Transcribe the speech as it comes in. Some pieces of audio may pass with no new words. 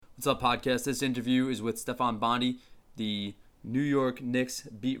What's up, podcast? This interview is with Stefan Bondy, the New York Knicks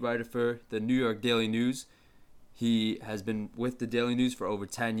beat writer for the New York Daily News. He has been with the Daily News for over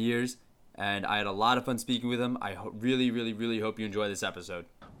 10 years, and I had a lot of fun speaking with him. I really hope you enjoy this episode.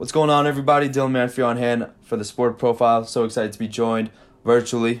 What's going on, everybody? Dylan Manfield on hand for the Sport Profile. So excited to be joined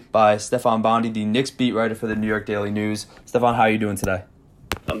virtually by Stefan Bondy, the Knicks beat writer for the New York Daily News. Stefan, how are you doing today?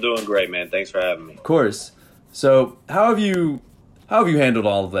 I'm doing great, man. Thanks for having me. Of course. So, how have you handled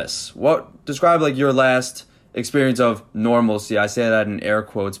all of this? Describe your last experience of normalcy. I say that in air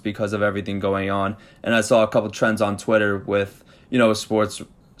quotes because of everything going on. And I saw a couple trends on Twitter with,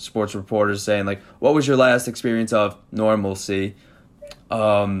 sports reporters saying what was your last experience of normalcy,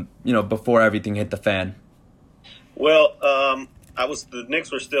 before everything hit the fan? Well, the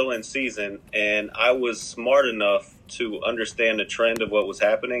Knicks were still in season, and I was smart enough to understand the trend of what was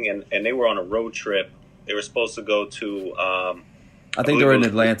happening, and they were on a road trip. They were supposed to go to I think they were in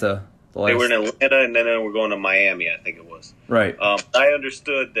Atlanta. They were in Atlanta, and then they were going to Miami, I think it was. Right. I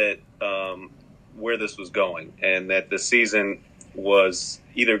understood that where this was going, and that the season was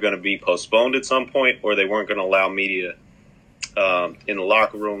either going to be postponed at some point, or they weren't going to allow media in the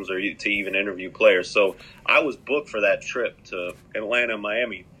locker rooms or to even interview players. So I was booked for that trip to Atlanta and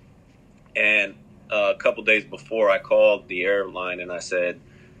Miami. And a couple days before, I called the airline and I said,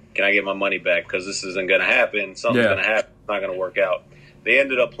 can I get my money back? Because this isn't going to happen. Something's going to happen. It's not going to work out. They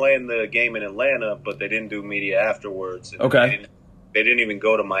ended up playing the game in Atlanta, but they didn't do media afterwards. Okay. They didn't even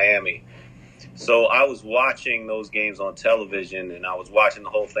go to Miami. So I was watching those games on television, and I was watching the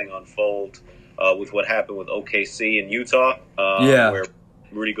whole thing unfold with what happened with OKC in Utah, where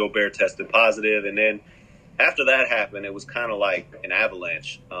Rudy Gobert tested positive. And then after that happened, it was kind of like an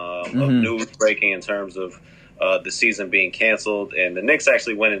avalanche of news breaking in terms of the season being canceled, and the Knicks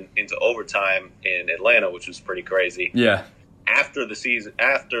actually went into overtime in Atlanta, which was pretty crazy. Yeah. After the season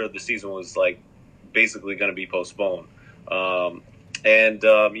was basically going to be postponed, the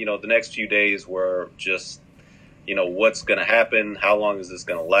next few days were just what's going to happen, how long is this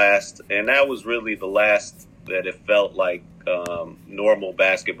going to last, and that was really the last that it felt like normal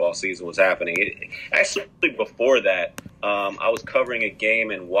basketball season was happening. Actually, before that, I was covering a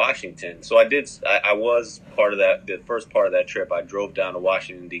game in Washington. So I was part of that, the first part of that trip. I drove down to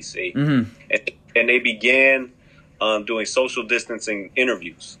Washington, D.C., and they began doing social distancing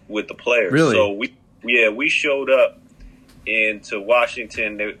interviews with the players. Really? So we showed up into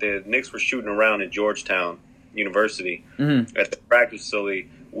Washington. The Knicks were shooting around in Georgetown University at the practice facility.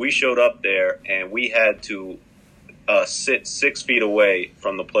 We showed up there, and we had to sit 6 feet away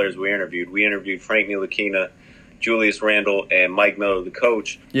from the players we interviewed. We interviewed Frank Ntilikina, Julius Randle, and Mike Miller, the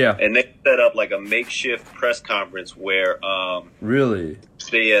coach. Yeah. And they set up a makeshift press conference where really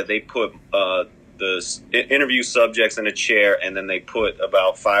they put the interview subjects in a chair, and then they put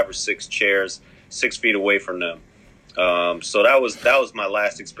about 5 or 6 chairs 6 feet away from them. So that was my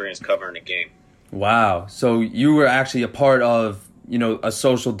last experience covering a game. Wow. So you were actually a part of a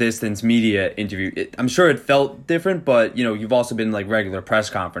social distance media interview. I'm sure it felt different, but you've also been regular press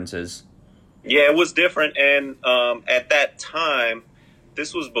conferences. Yeah, it was different, and at that time,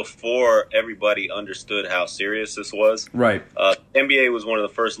 this was before everybody understood how serious this was. Right. NBA was one of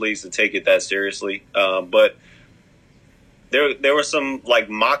the first leagues to take it that seriously, but there was some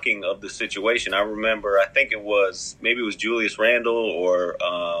mocking of the situation. I remember, I think it was Julius Randle or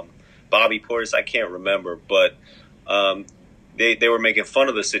Bobby Portis. I can't remember, but they were making fun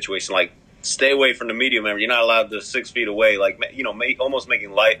of the situation, stay away from the media member. You're not allowed to 6 feet away, almost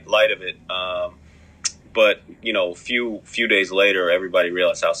making light of it. But few days later, everybody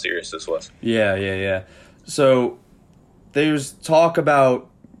realized how serious this was. Yeah. So there's talk about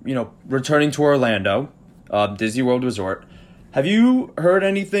returning to Orlando, Disney World Resort. Have you heard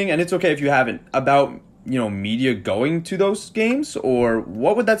anything? And it's okay if you haven't, about media going to those games, or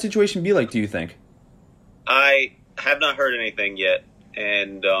what would that situation be like? Do you think? I have not heard anything yet,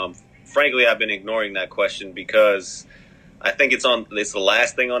 and frankly, I've been ignoring that question because I think it's the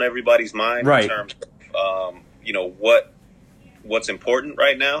last thing on everybody's mind, right, in terms of what's important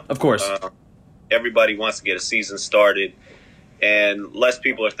right now. Of course, everybody wants to get a season started, and less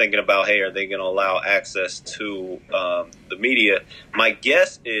people are thinking about, hey, are they going to allow access to the media? My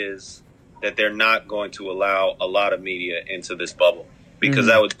guess is that they're not going to allow a lot of media into this bubble, because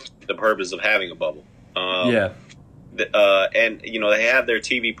that was the purpose of having a bubble. And they have their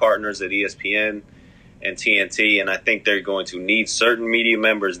TV partners at ESPN and TNT, and I think they're going to need certain media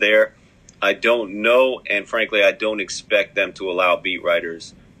members there. I don't know, and frankly, I don't expect them to allow beat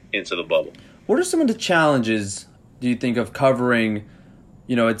writers into the bubble. What are some of the challenges, do you think, of covering,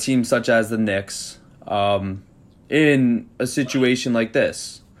 a team such as the Knicks in a situation like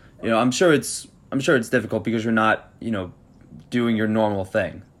this? I'm sure it's difficult because you're not, doing your normal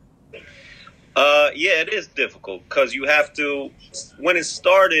thing. Yeah, it is difficult because you have to. When it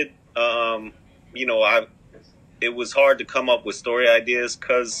started, it was hard to come up with story ideas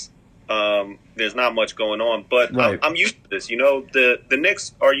because there's not much going on. But Right. I'm used to this. The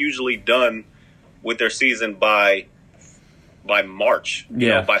Knicks are usually done with their season by March.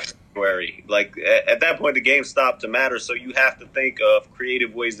 By February. Like at that point, the game stopped to matter. So you have to think of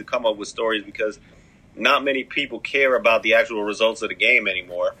creative ways to come up with stories because not many people care about the actual results of the game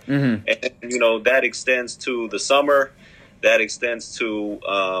anymore. Mm-hmm. And that extends to the summer. That extends to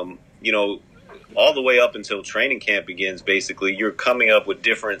all the way up until training camp begins. Basically, you're coming up with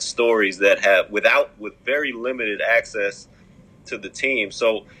different stories that have with very limited access to the team.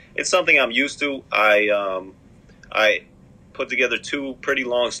 So it's something I'm used to. I put together two pretty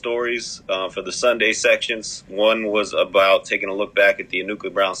long stories for the Sunday sections. One was about taking a look back at the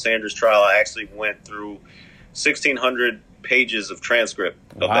Anuka Brown-Sanders trial. I actually went through 1,600 pages of transcript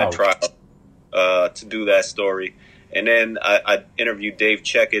of that trial to do that story. And then I interviewed Dave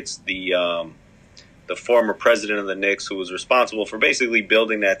Checketts, the former president of the Knicks, who was responsible for basically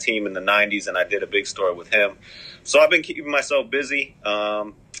building that team in the 90s, and I did a big story with him. So I've been keeping myself busy.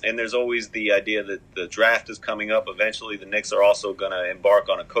 And there's always the idea that the draft is coming up. Eventually, the Knicks are also going to embark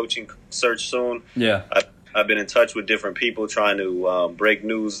on a coaching search soon. Yeah. I've been in touch with different people trying to break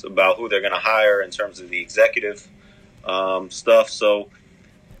news about who they're going to hire in terms of the executive stuff. So,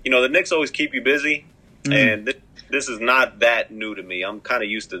 the Knicks always keep you busy. And this is not that new to me. I'm kind of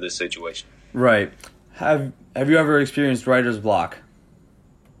used to this situation. Right. Have you ever experienced writer's block?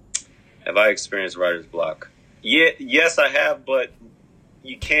 Have I experienced writer's block? Yes, I have, but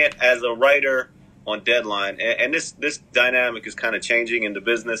you can't, as a writer on deadline, and this dynamic is kind of changing in the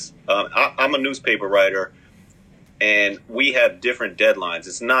business. I'm a newspaper writer, and we have different deadlines.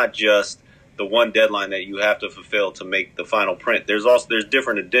 It's not just the one deadline that you have to fulfill to make the final print. There's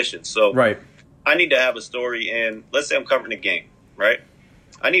different editions. So right. I need to have a story in. Let's say I'm covering a game, right?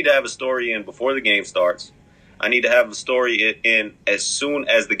 I need to have a story in before the game starts. I need to have a story in as soon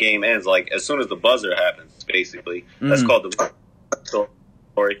as the game ends, like as soon as the buzzer happens. Basically, that's called the story.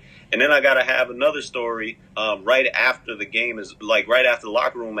 And then I got to have another story right after the game is, like right after the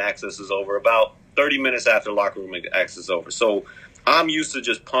locker room access is over, about 30 minutes after locker room access is over. So I'm used to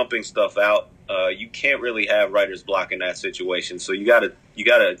just pumping stuff out. You can't really have writer's block in that situation. So you got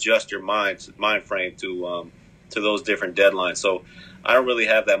to adjust your mind frame to those different deadlines. So I don't really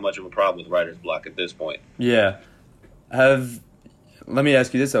have that much of a problem with writer's block at this point. Yeah. Let me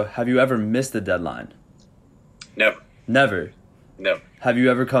ask you this though: have you ever missed a deadline? Never. Have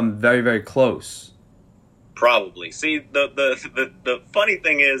you ever come very, very close? Probably. See, the funny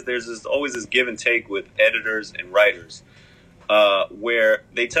thing is there's always this give and take with editors and writers where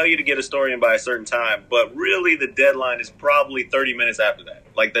they tell you to get a story in by a certain time, but really the deadline is probably 30 minutes after that,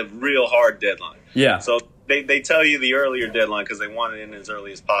 like the real hard deadline. Yeah. So they tell you the earlier deadline because they want it in as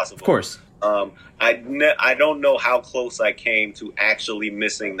early as possible. Of course. I don't know how close I came to actually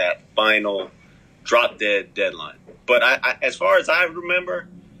missing that final drop-dead deadline. But as far as I remember,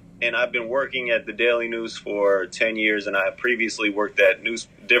 and I've been working at the Daily News for 10 years, and I previously worked at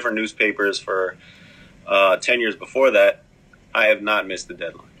different newspapers for 10 years before that, I have not missed the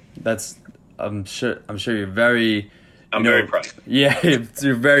deadline. I'm sure you're very... I'm very proud. Yeah,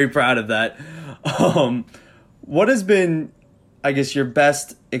 you're very proud of that. What has been, I guess, your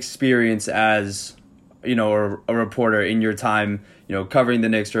best experience as, a reporter in your time, covering the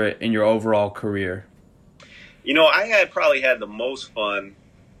Knicks or in your overall career? I probably had the most fun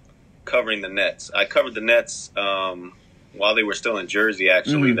covering the Nets. I covered the Nets while they were still in Jersey,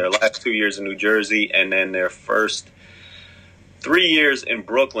 actually. Their last 2 years in New Jersey, and then their first 3 years in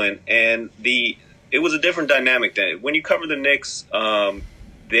Brooklyn. And it was a different dynamic then. When you cover the Knicks,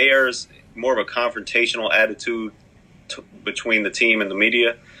 there's more of a confrontational attitude between the team and the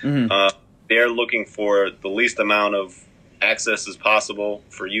media. They're looking for the least amount of access as possible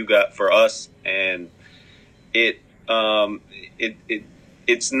for us, and it's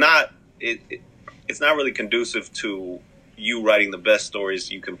not really conducive to you writing the best stories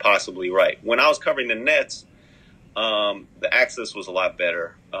you can possibly write. When I was covering the Nets, the access was a lot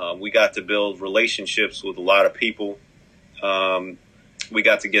better. We got to build relationships with a lot of people. We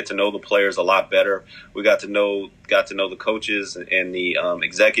got to get to know the players a lot better. We got to know the coaches and the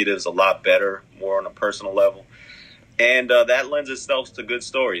executives a lot better, more on a personal level. And that lends itself to good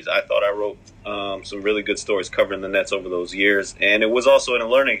stories. I thought I wrote some really good stories covering the Nets over those years. And it was also a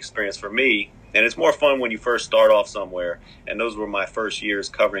learning experience for me. And it's more fun when you first start off somewhere. And those were my first years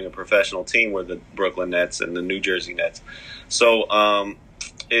covering a professional team, were the Brooklyn Nets and the New Jersey Nets. So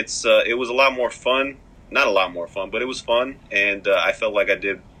it was a lot more fun. Not a lot more fun, but it was fun, and I felt like I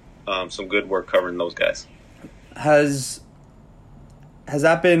did some good work covering those guys. Has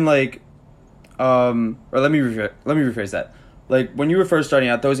that been like, or let me rephrase that. Like when you were first starting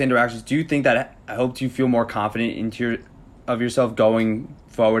out, those interactions, do you think that helped you feel more confident of yourself going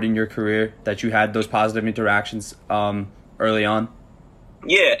forward in your career, that you had those positive interactions early on?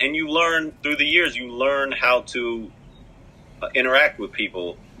 Yeah, and you learn through the years. You learn how to interact with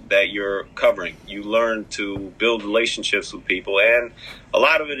people that you're covering. You learn to build relationships with people, and a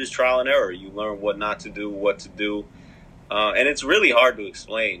lot of it is trial and error. You learn what not to do, what to do, and it's really hard to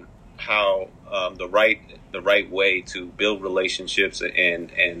explain how the right way to build relationships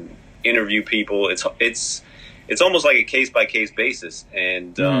and interview people. It's almost like a case by case basis,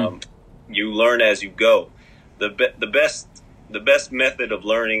 and you learn as you go. The best method of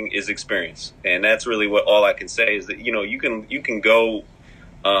learning is experience, and that's really what all I can say is that you can go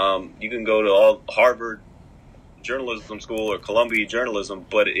to all Harvard journalism school or Columbia journalism,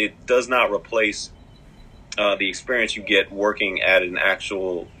 but it does not replace the experience you get working at an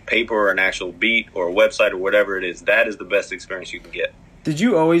actual paper or an actual beat or a website or whatever it is. That is the best experience you can get. Did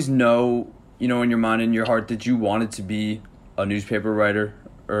you always know, in your mind, in your heart, that you wanted to be a newspaper writer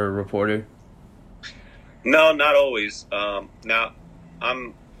or a reporter? No, not always. Now,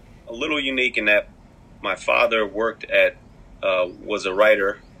 I'm a little unique in that my father was a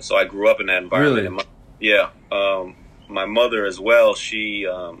writer, so I grew up in that environment. Really? My mother as well. She's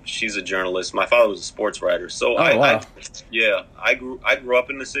a journalist. My father was a sports writer, so wow. I grew up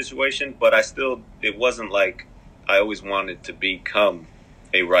in the situation, but it wasn't like I always wanted to become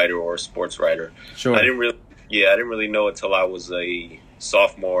a writer or a sports writer. Sure. I didn't really know it till I was a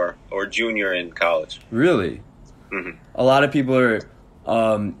sophomore or junior in college. Really? Mm-hmm. A lot of people are,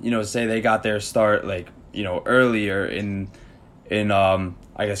 say they got their start earlier in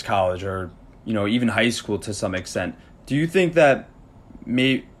I guess college or even high school to some extent. Do you think that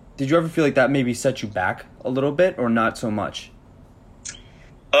did you ever feel like that maybe set you back a little bit or not so much?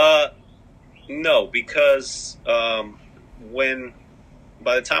 No, because by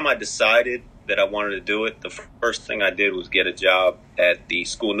the time I decided that I wanted to do it, the first thing I did was get a job at the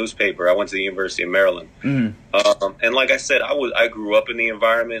school newspaper. I went to the University of Maryland. Mm-hmm. And like I said, I grew up in the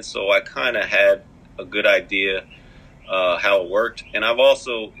environment, so I kind of had a good idea how it worked. And I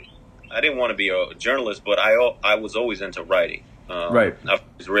didn't want to be a journalist, but I was always into writing. Right. I've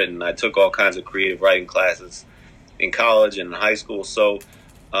always written. I took all kinds of creative writing classes in college and in high school, so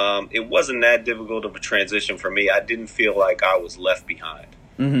it wasn't that difficult of a transition for me. I didn't feel like I was left behind.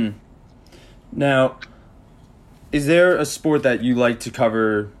 Mm-hmm. Now, is there a sport that you like to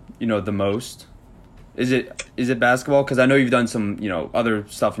cover, the most? Is it basketball? Because I know you've done some, other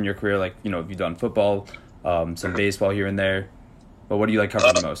stuff in your career, like, you've done football, some baseball here and there. But what do you like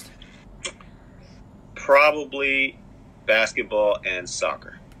covering the most? Probably basketball and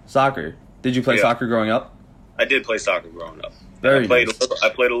soccer. Soccer? Did you play soccer growing up? I did play soccer growing up. I played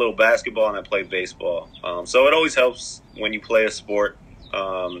a little basketball and I played baseball. So it always helps when you play a sport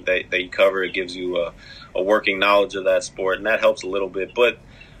that you cover. It gives you a working knowledge of that sport, and that helps a little bit. But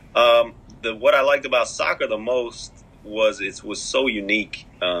what I liked about soccer the most was it was so unique.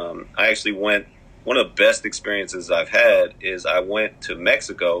 I actually one of the best experiences I've had is I went to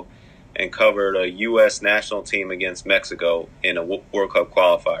Mexico and covered a U.S. national team against Mexico in a World Cup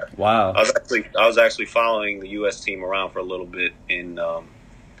qualifier. Wow! I was actually following the U.S. team around for a little bit in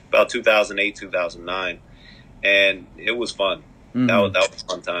about 2008, 2009, and it was fun. Mm-hmm. That was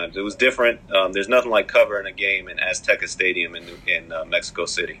fun times. It was different. There's nothing like covering a game in Azteca Stadium in Mexico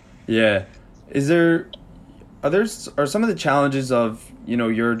City. Yeah, are some of the challenges of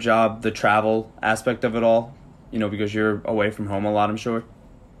your job the travel aspect of it all? Because you're away from home a lot, I'm sure.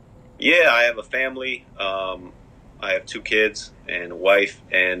 Yeah, I have a family. I have 2 kids and a wife,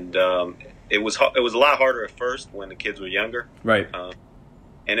 and it was a lot harder at first when the kids were younger. Right.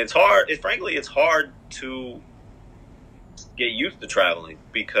 And it's hard. Frankly, it's hard to get used to traveling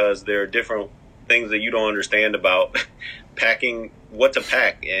because there are different things that you don't understand about packing, what to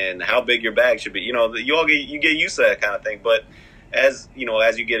pack, and how big your bag should be. You get used to that kind of thing, but as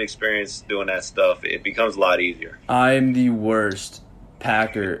you get experience doing that stuff, it becomes a lot easier. I'm the worst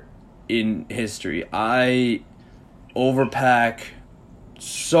packer in history. I overpack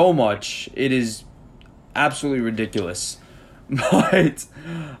so much. It is absolutely ridiculous. But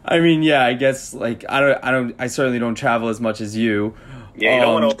I mean, yeah, I guess I certainly don't travel as much as you. Yeah, you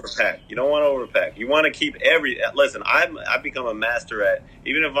don't want to overpack. You want to keep listen, I've become a master at,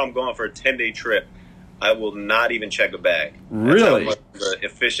 even if I'm going for a 10-day trip, I will not even check a bag. Really? That's how much of an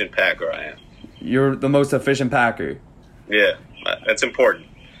efficient packer I am. You're the most efficient packer. Yeah, that's important.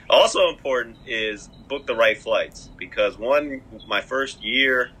 Also important is book the right flights, because my first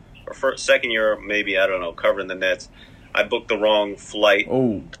year or second year, maybe, I don't know, covering the Nets, I booked the wrong flight.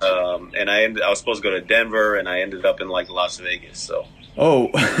 Oh. And I was supposed to go to Denver, and I ended up in like Las Vegas. So. Oh,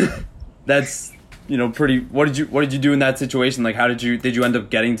 that's pretty. What did you do in that situation? Like, did you end up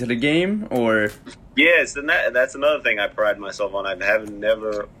getting to the game, or? Yes, and that's another thing I pride myself on. I haven't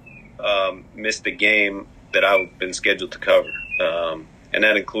never missed a game that I've been scheduled to cover, and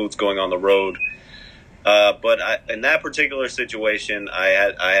that includes going on the road. But in that particular situation, I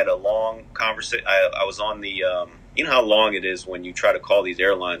had a long conversation. I was on the you know how long it is when you try to call these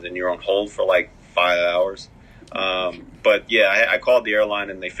airlines and you're on hold for like 5 hours. But yeah, I called the airline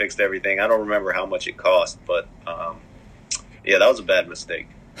and they fixed everything. I don't remember how much it cost, but yeah, that was a bad mistake.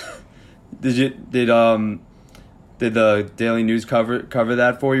 Did the Daily News cover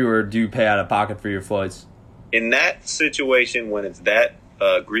that for you, or do you pay out of pocket for your flights? In that situation, when it's that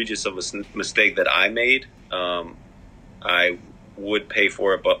egregious of a mistake that I made, I would pay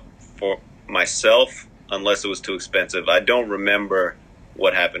for it, but for myself, unless it was too expensive. I don't remember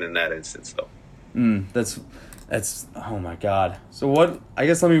what happened in that instance, though. That's oh my God. So what? I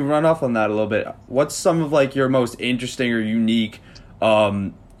guess let me run off on that a little bit. What's some of like your most interesting or unique,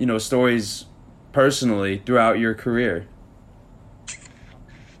 stories personally throughout your career?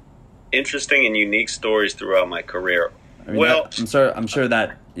 Interesting and unique stories throughout my career. I mean, I'm sure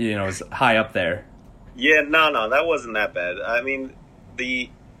that is high up there. Yeah, no, that wasn't that bad. I mean, I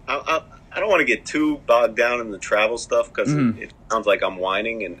don't want to get too bogged down in the travel stuff, because it sounds like I'm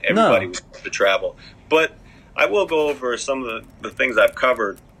whining and everybody wants to travel. But I will go over some of the things I've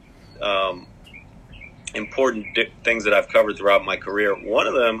covered, important things that I've covered throughout my career. One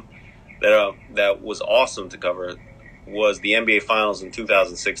of them that was awesome to cover was the NBA Finals in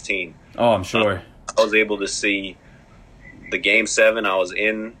 2016. Oh, I'm sure. I was able to see the Game 7. I was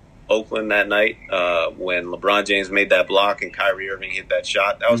in Oakland that night when LeBron James made that block and Kyrie Irving hit that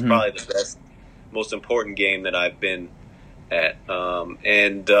shot. That was probably the best, most important game that I've been at.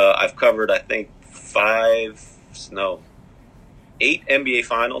 And I've covered, I think, 8 NBA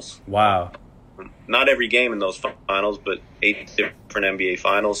Finals. Wow. Not every game in those finals, but 8 different NBA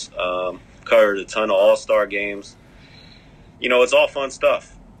Finals. Covered a ton of All-Star games. It's all fun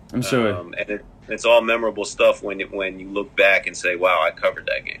stuff. I'm sure. And it's all memorable stuff when you look back and say, wow, I covered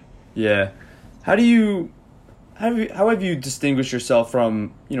that game. Yeah. How have you distinguished yourself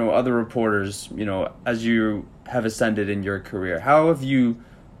from, other reporters, as you have ascended in your career? How have you,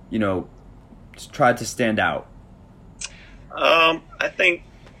 tried to stand out? I think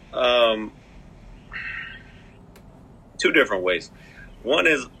 2 different ways. One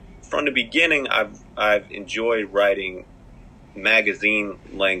is, from the beginning, I've enjoyed writing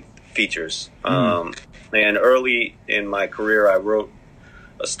magazine-length features. And early in my career, I wrote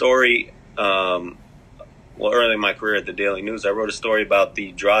a story. Early in my career at the Daily News, I wrote a story about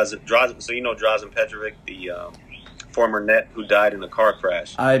the Drazen. So Drazen Petrovic, the former Net who died in a car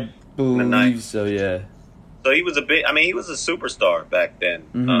crash. I believe so. Yeah. So he was he was a superstar back then.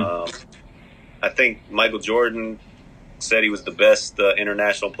 I think Michael Jordan said he was the best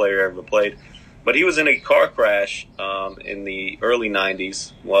international player ever played. But he was in a car crash in the early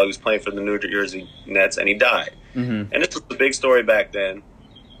 90s while he was playing for the New Jersey Nets, and he died. And this was a big story back then.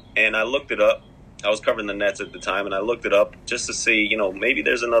 And I looked it up. I was covering the Nets at the time, and I looked it up just to see, maybe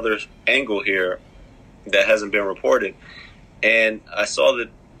there's another angle here that hasn't been reported. And I saw that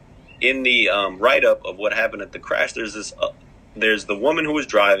in the write-up of what happened at the crash, there's the woman who was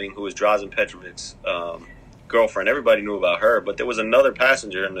driving, who was Drazen Petrovic's girlfriend. Everybody knew about her, but there was another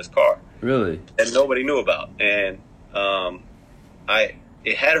passenger in this car. Really? And nobody knew about. And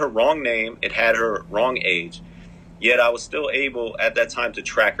it had her wrong name, it had her wrong age, yet I was still able at that time to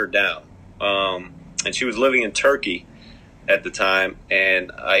track her down. And she was living in Turkey at the time,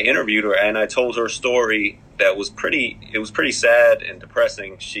 and I interviewed her and I told her story that was pretty sad and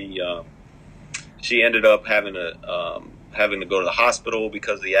depressing. She ended up having to go to the hospital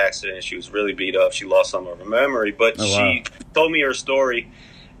because of the accident. She was really beat up. She lost some of her memory, but she told me her story,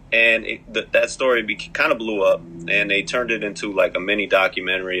 and that story kind of blew up, and they turned it into like a mini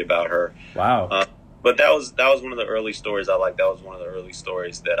documentary about her. Wow. But that was one of the early stories I liked. That was one of the early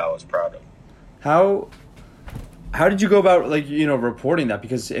stories that I was proud of. How did you go about reporting that?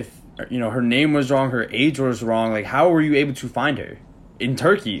 Because if her name was wrong, her age was wrong, like how were you able to find her in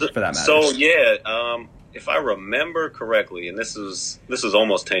Turkey for that matter? So yeah, if I remember correctly, and this is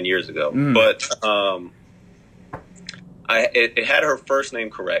almost 10 years ago, but it had her first name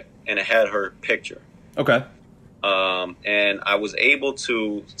correct and it had her picture. Okay. And I was able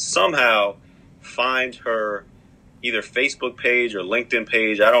to somehow find her either Facebook page or LinkedIn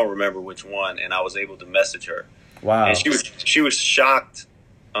page. I don't remember which one, and I was able to message her. Wow. And she was shocked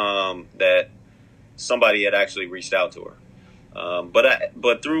that somebody had actually reached out to her.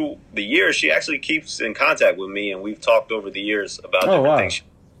 But through the years, she actually keeps in contact with me, and we've talked over the years about different things.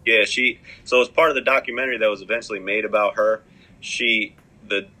 Yeah, so as part of the documentary that was eventually made about her,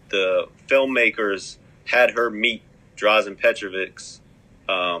 the filmmakers had her meet Drazen Petrovic's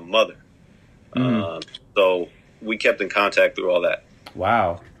mother. So we kept in contact through all that.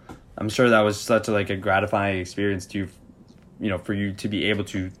 Wow. I'm sure that was such a gratifying experience to for you to be able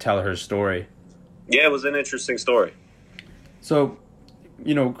to tell her story. Yeah, it was an interesting story. So,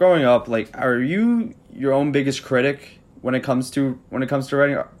 growing up, are you your own biggest critic when it comes to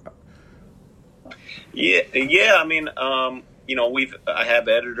writing? Yeah. I mean, I have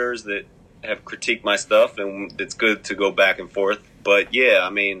editors that have critiqued my stuff, and it's good to go back and forth. But yeah,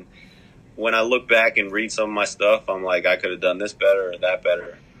 I mean, when I look back and read some of my stuff, I'm like, I could have done this better or that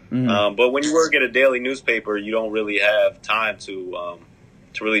better. Mm-hmm. But when you work at a daily newspaper, you don't really have time to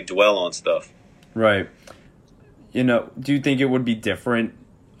really dwell on stuff. Right. Do you think it would be different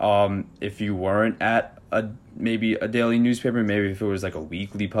if you weren't at maybe a daily newspaper, maybe if it was like a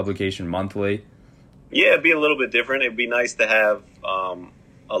weekly publication, monthly? Yeah, it'd be a little bit different. It'd be nice to have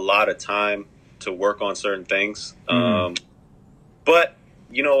a lot of time to work on certain things. But,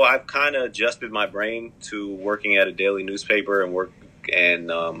 I've kind of adjusted my brain to working at a daily newspaper and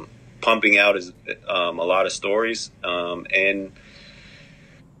pumping out a lot of stories. And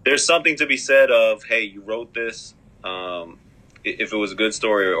there's something to be said of, hey, you wrote this. If it was a good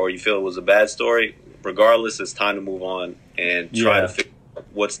story or you feel it was a bad story, regardless, it's time to move on and try to figure out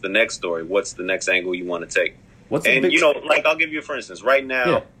what's the next story, what's the next angle you want to take. I'll give you, for instance, right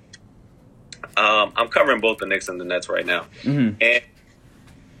now, I'm covering both the Knicks and the Nets right now. Mm-hmm. And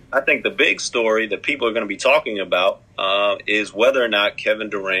I think the big story that people are going to be talking about is whether or not Kevin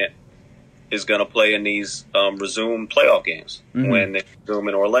Durant is going to play in these resumed playoff games when they resume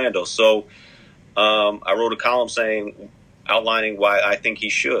in Orlando. So I wrote a column outlining why I think he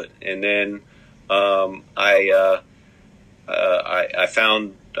should. And then I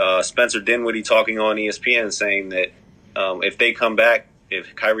found Spencer Dinwiddie talking on ESPN saying that if they come back,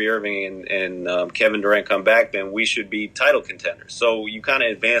 if Kyrie Irving and Kevin Durant come back, then we should be title contenders. So you kind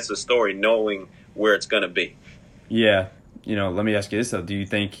of advance the story knowing where it's going to be. Yeah. Let me ask you this, though. Do you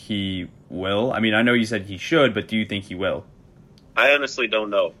think he will? I mean, I know you said he should, but do you think he will? I honestly don't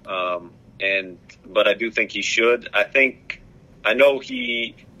know. But I do think he should. I know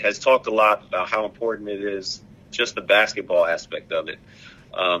he has talked a lot about how important it is, just the basketball aspect of it.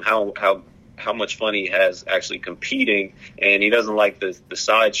 How much fun he has actually competing, and he doesn't like the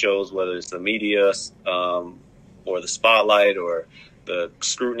side shows, whether it's the media or the spotlight or the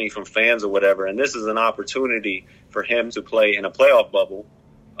scrutiny from fans or whatever. And this is an opportunity for him to play in a playoff bubble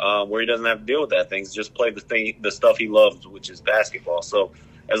where he doesn't have to deal with that things, just play the stuff he loves, which is basketball. So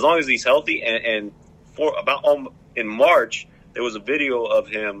as long as he's healthy, and in March there was a video of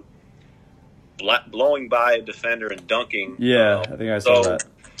him blowing by a defender and dunking. Yeah, I think I saw that.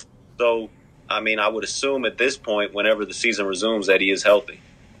 So, I mean, I would assume at this point, whenever the season resumes, that he is healthy.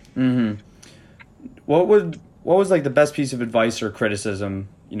 Mm-hmm. What was the best piece of advice or criticism,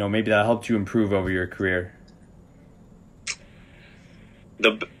 maybe that helped you improve over your career?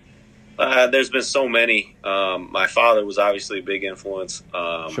 There's been so many. My father was obviously a big influence.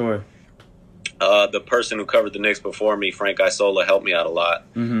 Sure. The person who covered the Knicks before me, Frank Isola, helped me out a lot.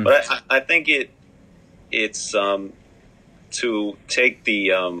 Mm-hmm. But I think it's to take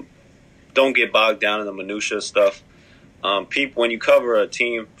the don't get bogged down in the minutia stuff. People, when you cover a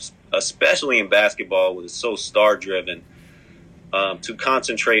team, especially in basketball, it's so star driven, to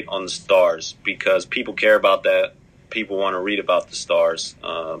concentrate on the stars, because people care about that. People want to read about the stars.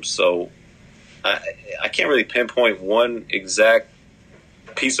 So I can't really pinpoint one exact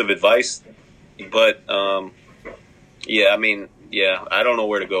piece of advice, but I don't know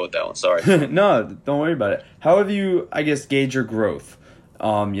where to go with that one. Sorry. No, don't worry about it. How have you, gauge your growth?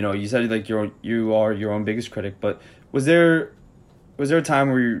 You said you are your own biggest critic, but was there a time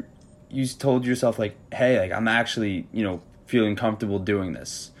where you told yourself hey, I'm actually, feeling comfortable doing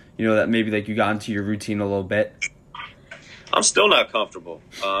this? That maybe you got into your routine a little bit. I'm still not comfortable.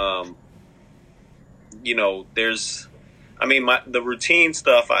 The routine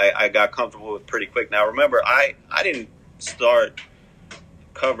stuff I got comfortable with pretty quick. Now, remember, I didn't start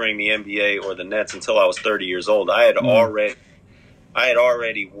covering the NBA or the Nets until I was 30 years old. I had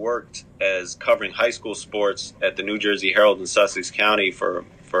already worked as covering high school sports at the New Jersey Herald in Sussex County for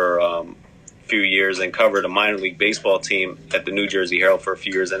a few years, and covered a minor league baseball team at the New Jersey Herald for a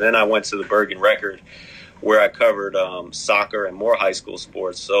few years. And then I went to the Bergen Record, where I covered soccer and more high school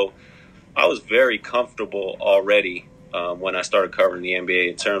sports. So I was very comfortable already when I started covering the NBA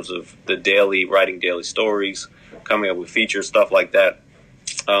in terms of the writing daily stories, coming up with features, stuff like that.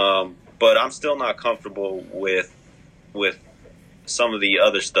 But I'm still not comfortable with some of the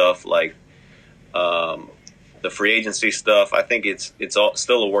other stuff, like the free agency stuff. I think it's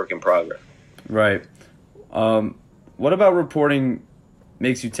still a work in progress. Right. What about reporting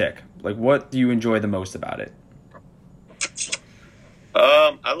makes you tick? Like, what do you enjoy the most about it?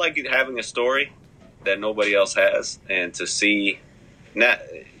 I like having a story that nobody else has, and to see.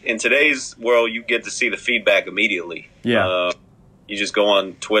 In today's world, you get to see the feedback immediately. Yeah. You just go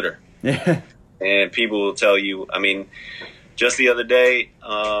on Twitter. Yeah. And people will tell you. I mean, just the other day,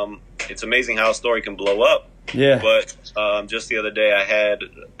 it's amazing how a story can blow up. Yeah. But just the other day, I had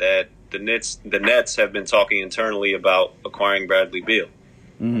that the Nets have been talking internally about acquiring Bradley Beal.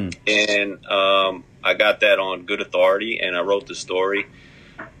 Mm-hmm. And I got that on good authority, and I wrote the story.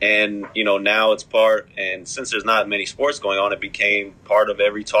 And, now it's and since there's not many sports going on, it became part of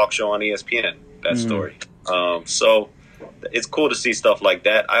every talk show on ESPN, that story. So it's cool to see stuff like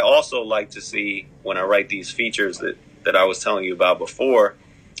that. I also like to see, when I write these features that I was telling you about before,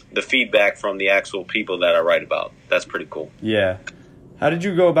 the feedback from the actual people that I write about. That's pretty cool. Yeah. How did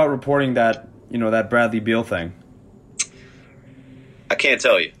you go about reporting that, that Bradley Beal thing? I can't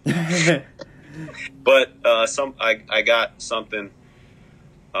tell you. But I got something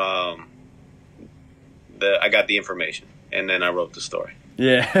that I got the information, and then I wrote the story.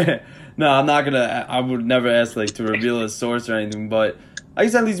 Yeah. No, I would never ask to reveal a source or anything, but I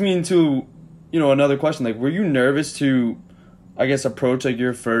guess that leads me into, another question. Were you nervous to, I guess, approach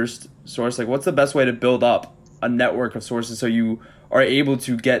your first source? What's the best way to build up a network of sources so you are able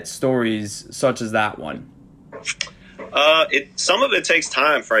to get stories such as that one? Some of it takes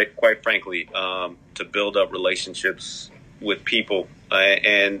time, quite frankly, to build up relationships with people,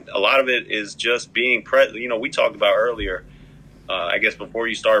 and a lot of it is just being present. We talked about earlier, I guess before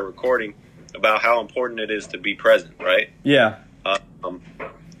you started recording, about how important it is to be present, right? Yeah.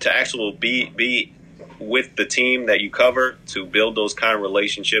 To actually be with the team that you cover, to build those kind of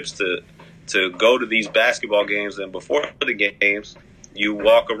relationships, to go to these basketball games, and before the games, you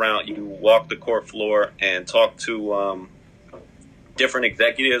walk the court floor and talk to different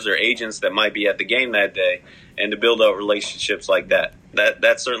executives or agents that might be at the game that day, and to build up relationships like that.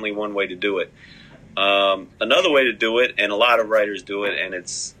 That's certainly one way to do it. Another way to do it, and a lot of writers do it, and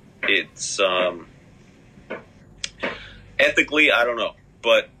it's ethically, I don't know,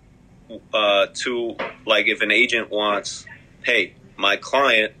 but if an agent wants, hey, my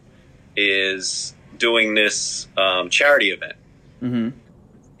client is doing this charity event. Mm-hmm.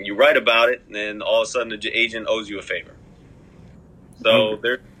 You write about it, and then all of a sudden the agent owes you a favor. So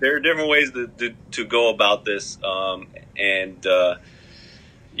there are different ways to go about this, and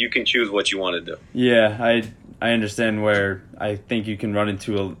you can choose what you want to do. Yeah, I understand where I think you can run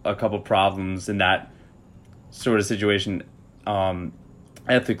into a couple problems in that sort of situation,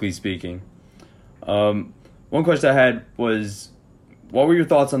 ethically speaking. One question I had was, what were your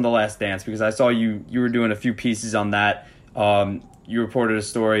thoughts on The Last Dance? Because I saw you were doing a few pieces on that. You reported a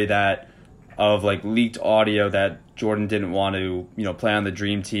story of leaked audio that Jordan didn't want to, play on the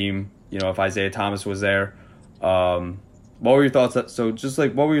Dream Team, if Isaiah Thomas was there. What were your thoughts? So just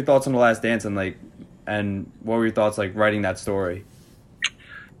what were your thoughts on The Last Dance, and what were your thoughts writing that story?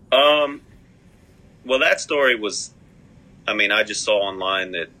 Well, that story was, I just saw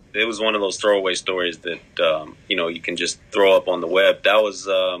online that it was one of those throwaway stories that, you can just throw up on the web. That was,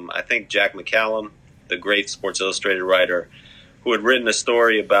 I think, Jack McCallum, the great Sports Illustrated writer, who had written a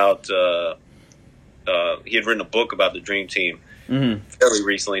story about, he had written a book about the Dream Team fairly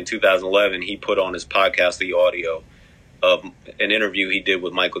recently in 2011. He put on his podcast the audio of an interview he did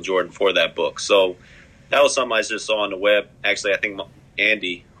with Michael Jordan for that book. So that was something I just saw on the web. Actually, I think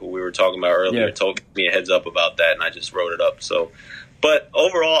Andy, who we were talking about earlier, told me a heads up about that, and I just wrote it up. So, but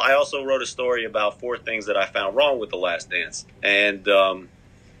overall, I also wrote a story about 4 things that I found wrong with The Last Dance. And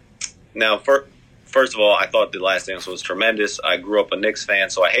now, first of all, I thought The Last Dance was tremendous. I grew up a Knicks fan,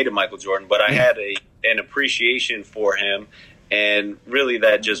 so I hated Michael Jordan, but I had an appreciation for him, and really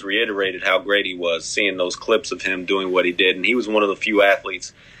that just reiterated how great he was, seeing those clips of him doing what he did. And he was one of the few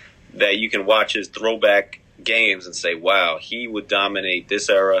athletes that you can watch his throwback games and say, wow, he would dominate this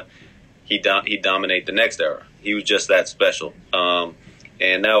era. He'd dominate the next era. He was just that special. And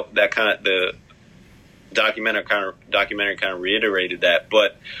now that the documentary kind of reiterated that.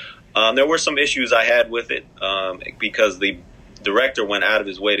 But there were some issues I had with it because the director went out of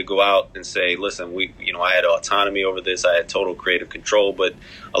his way to go out and say, listen, I had autonomy over this. I had total creative control. But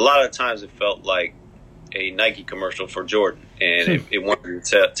a lot of times it felt like a Nike commercial for Jordan, and it wanted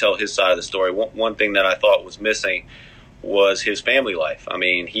to tell his side of the story. One thing that I thought was missing was his family life. I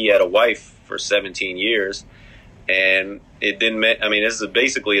mean, he had a wife for 17 years, and it didn't. I mean, this is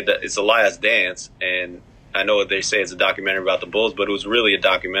basically it's a last dance, and I know they say it's a documentary about the Bulls, but it was really a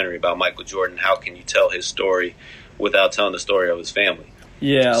documentary about Michael Jordan. How can you tell his story without telling the story of his family?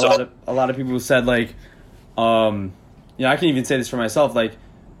 Yeah, a lot of people said like, I can even say this for myself. Like,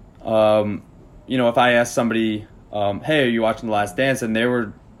 if I asked somebody, "Hey, are you watching The Last Dance?" and they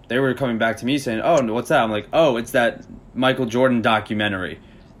were coming back to me saying, "Oh, what's that?" I'm like, "Oh, it's that Michael Jordan documentary."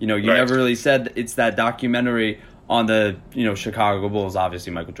 You Right. never really said it's that documentary on the Chicago Bulls.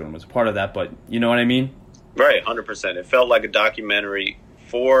 Obviously, Michael Jordan was a part of that, but you know what I mean? Right, 100%. It felt like a documentary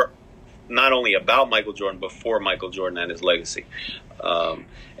for not only about Michael Jordan, but for Michael Jordan and his legacy.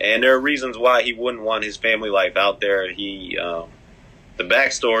 And there are reasons why he wouldn't want his family life out there. The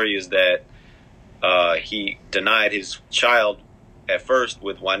backstory is that he denied his child at first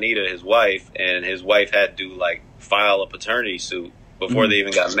with Juanita, his wife, and his wife had to file a paternity suit before they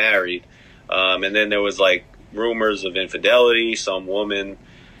even got married. And then there was rumors of infidelity.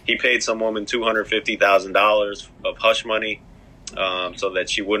 He paid some woman $250,000 of hush money so that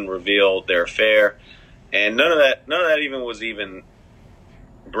she wouldn't reveal their affair, and none of that even was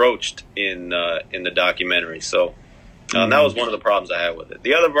broached in the documentary. So that was one of the problems I had with it.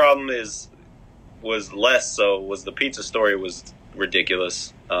 The other problem was the pizza story was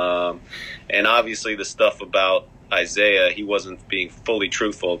ridiculous, and obviously the stuff about Isaiah, he wasn't being fully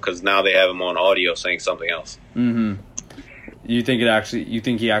truthful because now they have him on audio saying something else. Mm-hmm. You think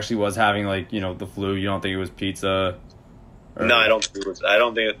he actually was having the flu? You don't think it was pizza? No, I don't think it was. I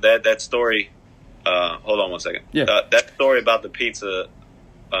don't think that story. Hold on one second. Yeah. That story about the pizza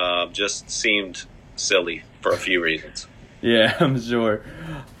just seemed silly for a few reasons. Yeah, I'm sure.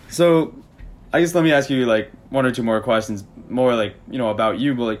 So, I guess let me ask you one or two more questions, more about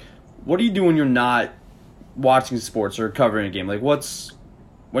you. But what do you do when you're not watching sports or covering a game?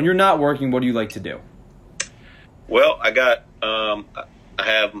 When you're not working, what do you like to do? Well, I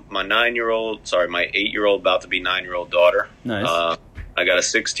have my 8-year-old, about to be 9-year-old daughter. Nice. I got a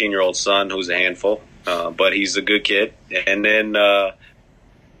 16-year-old son who's a handful, but he's a good kid. And then I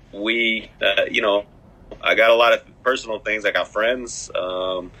got a lot of personal things. I got friends.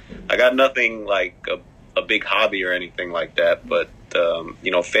 I got nothing like a big hobby or anything like that, but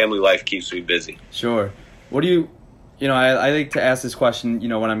family life keeps me busy. Sure. What do you? I like to ask this question.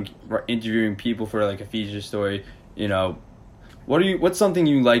 When I'm interviewing people for a feature story. What's something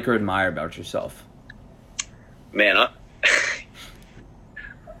you like or admire about yourself? Man, I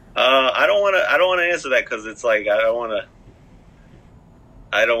don't want to answer that because it's I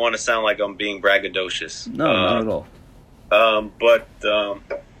don't want to sound like I'm being braggadocious. No, not at all. But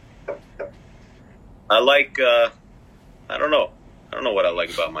I like I don't know what I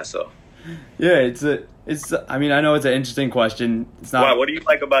like about myself. Yeah, I mean, I know it's an interesting question. It's not. Why? What do you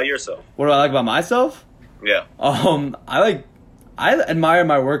like about yourself? What do I like about myself? Yeah. I admire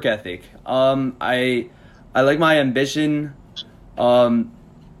my work ethic. I like my ambition. I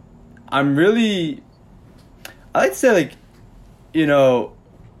like to say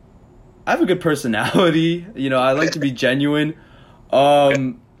I have a good personality. I like to be genuine.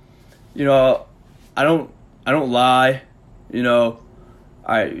 I don't lie. You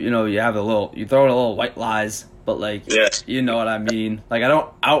have you throw in a little white lies, but yes. You know what I mean. I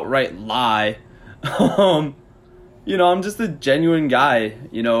don't outright lie. I'm just a genuine guy,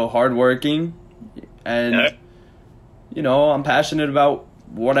 hardworking, and I'm passionate about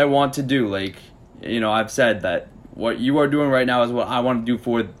what I want to do. I've said that what you are doing right now is what I want to do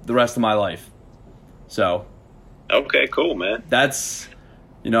for the rest of my life. So, okay, cool, man. That's,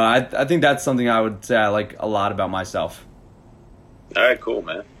 I think that's something I would say I like a lot about myself. All right, cool,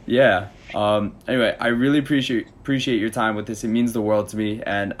 man. Yeah. Anyway, I really appreciate your time with this. It means the world to me,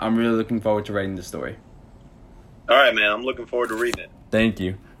 and I'm really looking forward to writing the story. All right, man. I'm looking forward to reading it. Thank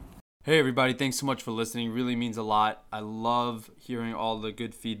you. Hey, everybody. Thanks so much for listening. It really means a lot. I love hearing all the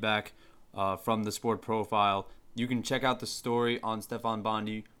good feedback from the Sport Profile. You can check out the story on Stefan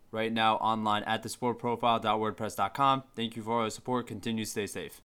Bondy right now online at thesportprofile.wordpress.com. Thank you for all your support. Continue to stay safe.